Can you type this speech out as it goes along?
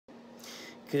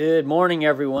Good morning,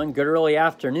 everyone. Good early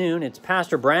afternoon. It's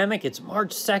Pastor Brammick. It's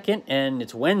March 2nd, and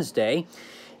it's Wednesday.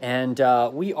 And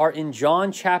we are in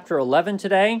John chapter 11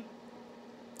 today.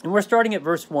 And we're starting at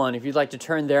verse 1, if you'd like to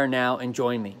turn there now and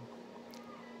join me.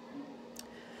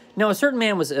 Now, a certain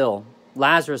man was ill,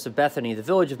 Lazarus of Bethany, the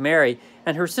village of Mary,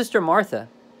 and her sister Martha.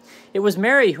 It was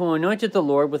Mary who anointed the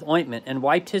Lord with ointment and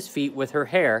wiped his feet with her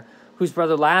hair, whose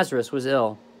brother Lazarus was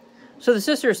ill. So the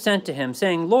sisters sent to him,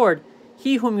 saying, Lord,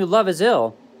 he whom you love is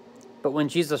ill. But when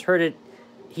Jesus heard it,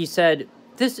 he said,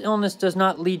 This illness does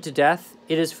not lead to death.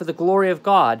 It is for the glory of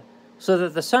God, so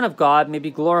that the Son of God may be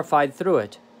glorified through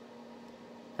it.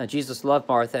 Now Jesus loved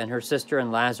Martha and her sister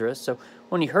and Lazarus, so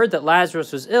when he heard that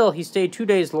Lazarus was ill, he stayed 2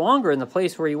 days longer in the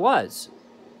place where he was.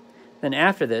 Then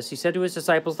after this, he said to his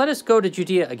disciples, Let us go to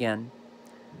Judea again.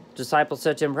 The disciples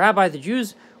said to him, Rabbi, the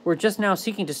Jews were just now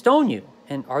seeking to stone you,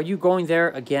 and are you going there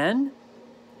again?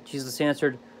 Jesus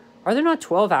answered, Are there not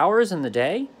 12 hours in the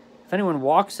day? If anyone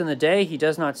walks in the day, he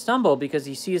does not stumble because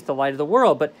he sees the light of the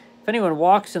world. But if anyone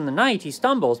walks in the night, he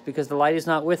stumbles because the light is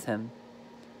not with him.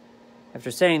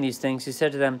 After saying these things, he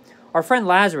said to them, Our friend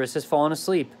Lazarus has fallen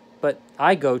asleep, but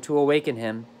I go to awaken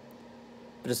him.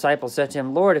 The disciples said to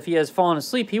him, Lord, if he has fallen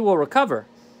asleep, he will recover.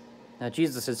 Now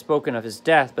Jesus had spoken of his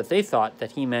death, but they thought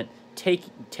that he meant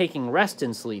taking rest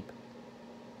in sleep.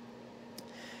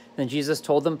 Then Jesus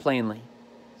told them plainly,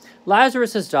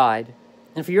 Lazarus has died.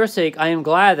 And for your sake I am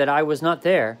glad that I was not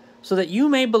there, so that you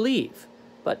may believe.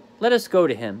 But let us go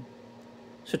to him.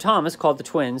 So Thomas, called the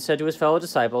twin, said to his fellow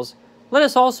disciples, Let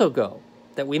us also go,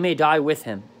 that we may die with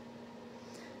him.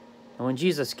 And when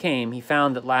Jesus came, he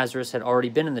found that Lazarus had already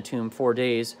been in the tomb 4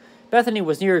 days. Bethany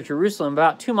was near Jerusalem,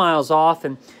 about 2 miles off,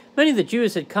 and many of the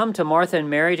Jews had come to Martha and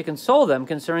Mary to console them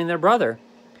concerning their brother.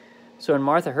 So when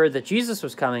Martha heard that Jesus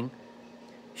was coming,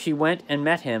 she went and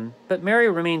met him, but Mary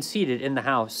remained seated in the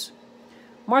house.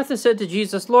 Martha said to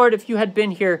Jesus, Lord, if you had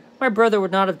been here, my brother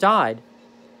would not have died.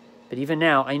 But even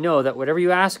now I know that whatever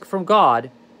you ask from God,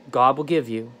 God will give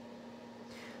you.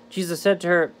 Jesus said to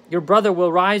her, Your brother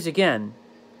will rise again.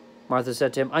 Martha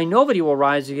said to him, I know that he will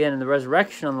rise again in the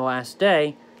resurrection on the last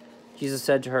day. Jesus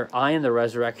said to her, I am the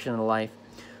resurrection and the life.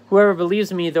 Whoever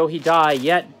believes in me, though he die,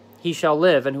 yet he shall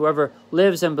live, and whoever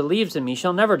lives and believes in me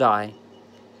shall never die.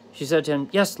 She said to him,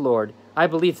 Yes, Lord, I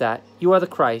believe that. You are the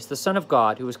Christ, the Son of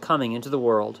God, who is coming into the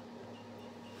world.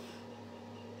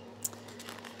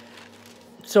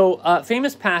 So,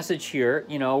 famous passage here.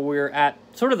 We're at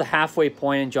sort of the halfway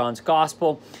point in John's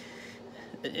Gospel.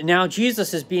 Now,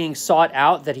 Jesus is being sought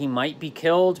out that he might be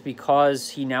killed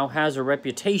because he now has a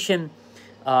reputation.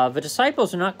 The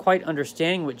disciples are not quite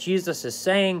understanding what Jesus is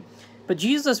saying, but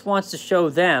Jesus wants to show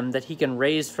them that he can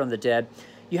raise from the dead.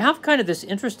 You have kind of this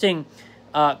interesting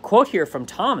quote here from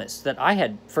Thomas that I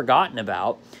had forgotten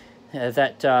about,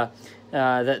 that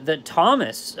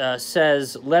Thomas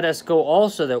says, Let us go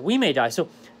also that we may die. So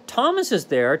Thomas is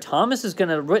there. Thomas is going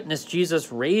to witness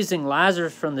Jesus raising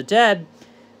Lazarus from the dead.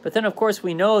 But then, of course,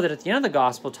 we know that at the end of the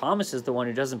gospel, Thomas is the one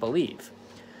who doesn't believe.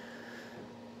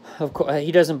 Of course,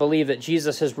 he doesn't believe that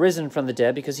Jesus has risen from the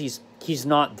dead because he's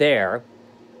not there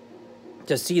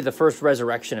to see the first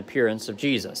resurrection appearance of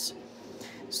Jesus.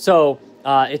 So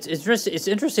it's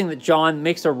interesting that John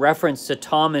makes a reference to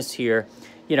Thomas here,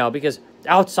 because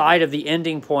outside of the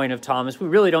ending point of Thomas, we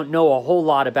really don't know a whole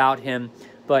lot about him,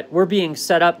 but we're being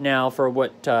set up now for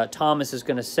what Thomas is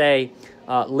going to say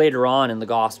later on in the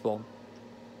gospel.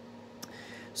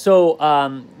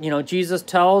 So, Jesus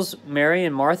tells Mary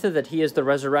and Martha that he is the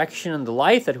resurrection and the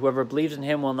life, that whoever believes in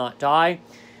him will not die.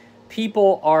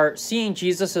 People are seeing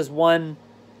Jesus as one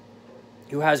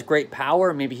who has great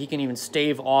power. Maybe he can even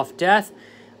stave off death.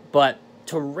 But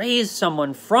to raise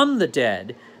someone from the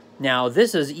dead, now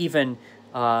this is even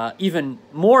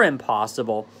more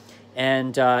impossible.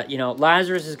 And,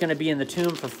 Lazarus is going to be in the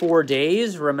tomb for 4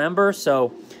 days, remember?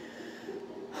 So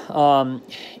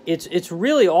it's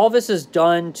really, all this is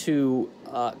done to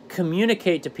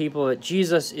communicate to people that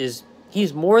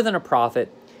he's more than a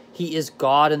prophet. He is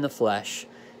God in the flesh.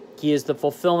 He is the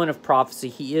fulfillment of prophecy.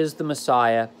 He is the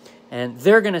Messiah. And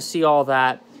they're going to see all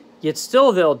that, yet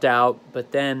still they'll doubt.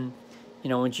 But then,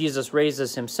 when Jesus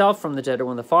raises himself from the dead, or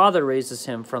when the Father raises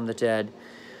him from the dead,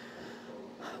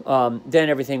 then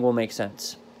everything will make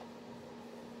sense.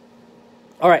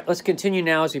 All right, let's continue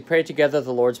now as we pray together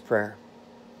the Lord's Prayer.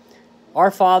 Our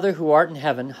Father, who art in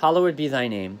heaven, hallowed be thy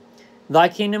name. Thy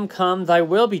kingdom come, thy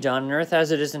will be done on earth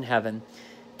as it is in heaven.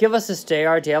 Give us this day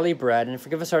our daily bread, and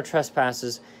forgive us our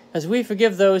trespasses, as we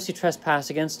forgive those who trespass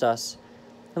against us.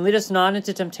 And lead us not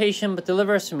into temptation, but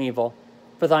deliver us from evil.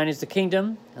 For thine is the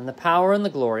kingdom, and the power, and the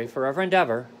glory, forever and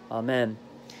ever. Amen.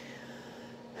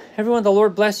 Everyone, the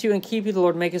Lord bless you and keep you. The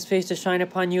Lord make his face to shine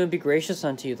upon you and be gracious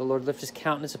unto you. The Lord lift his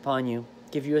countenance upon you,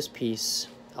 give you his peace.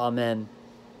 Amen.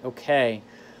 Okay.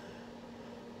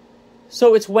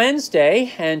 So it's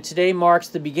Wednesday, and today marks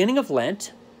the beginning of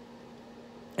Lent,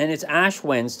 and it's Ash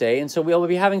Wednesday, and so we'll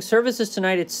be having services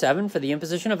tonight at 7 for the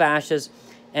imposition of ashes,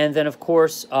 and then, of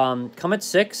course, come at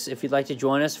 6 if you'd like to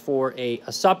join us for a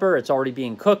supper. It's already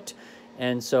being cooked,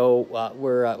 and so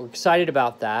we're excited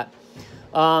about that.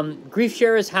 Grief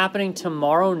Share is happening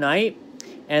tomorrow night,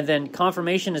 and then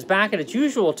confirmation is back at its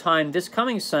usual time this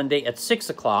coming Sunday at 6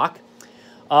 o'clock.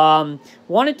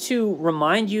 Wanted to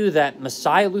remind you that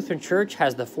Messiah Lutheran Church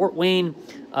has the Fort Wayne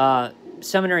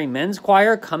Seminary Men's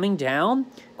Choir coming down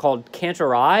called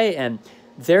Cantor I, and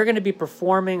they're going to be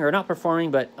performing, or not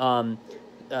performing, but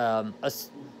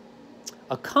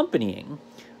accompanying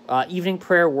evening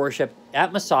prayer worship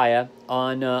at Messiah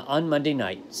on Monday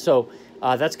night. So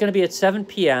that's going to be at 7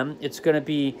 p.m. It's going to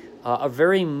be a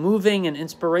very moving and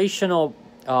inspirational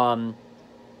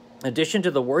addition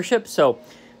to the worship. So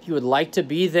if you would like to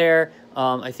be there,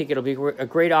 I think it'll be a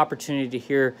great opportunity to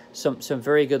hear some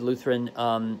very good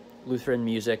Lutheran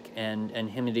music and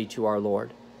hymnody to our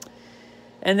Lord.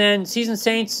 And then Season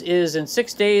Saints is in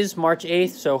 6 days, March 8th.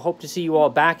 So hope to see you all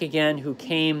back again who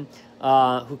came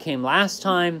last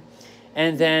time.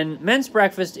 And then Men's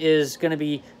Breakfast is going to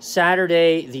be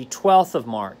Saturday, the 12th of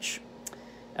March,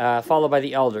 followed by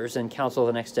the Elders and Council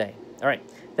the next day. All right.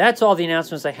 That's all the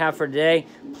announcements I have for today.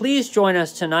 Please join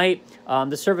us tonight.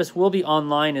 The service will be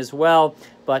online as well,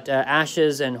 but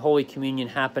Ashes and Holy Communion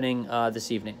happening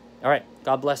this evening. All right.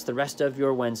 God bless the rest of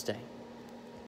your Wednesday.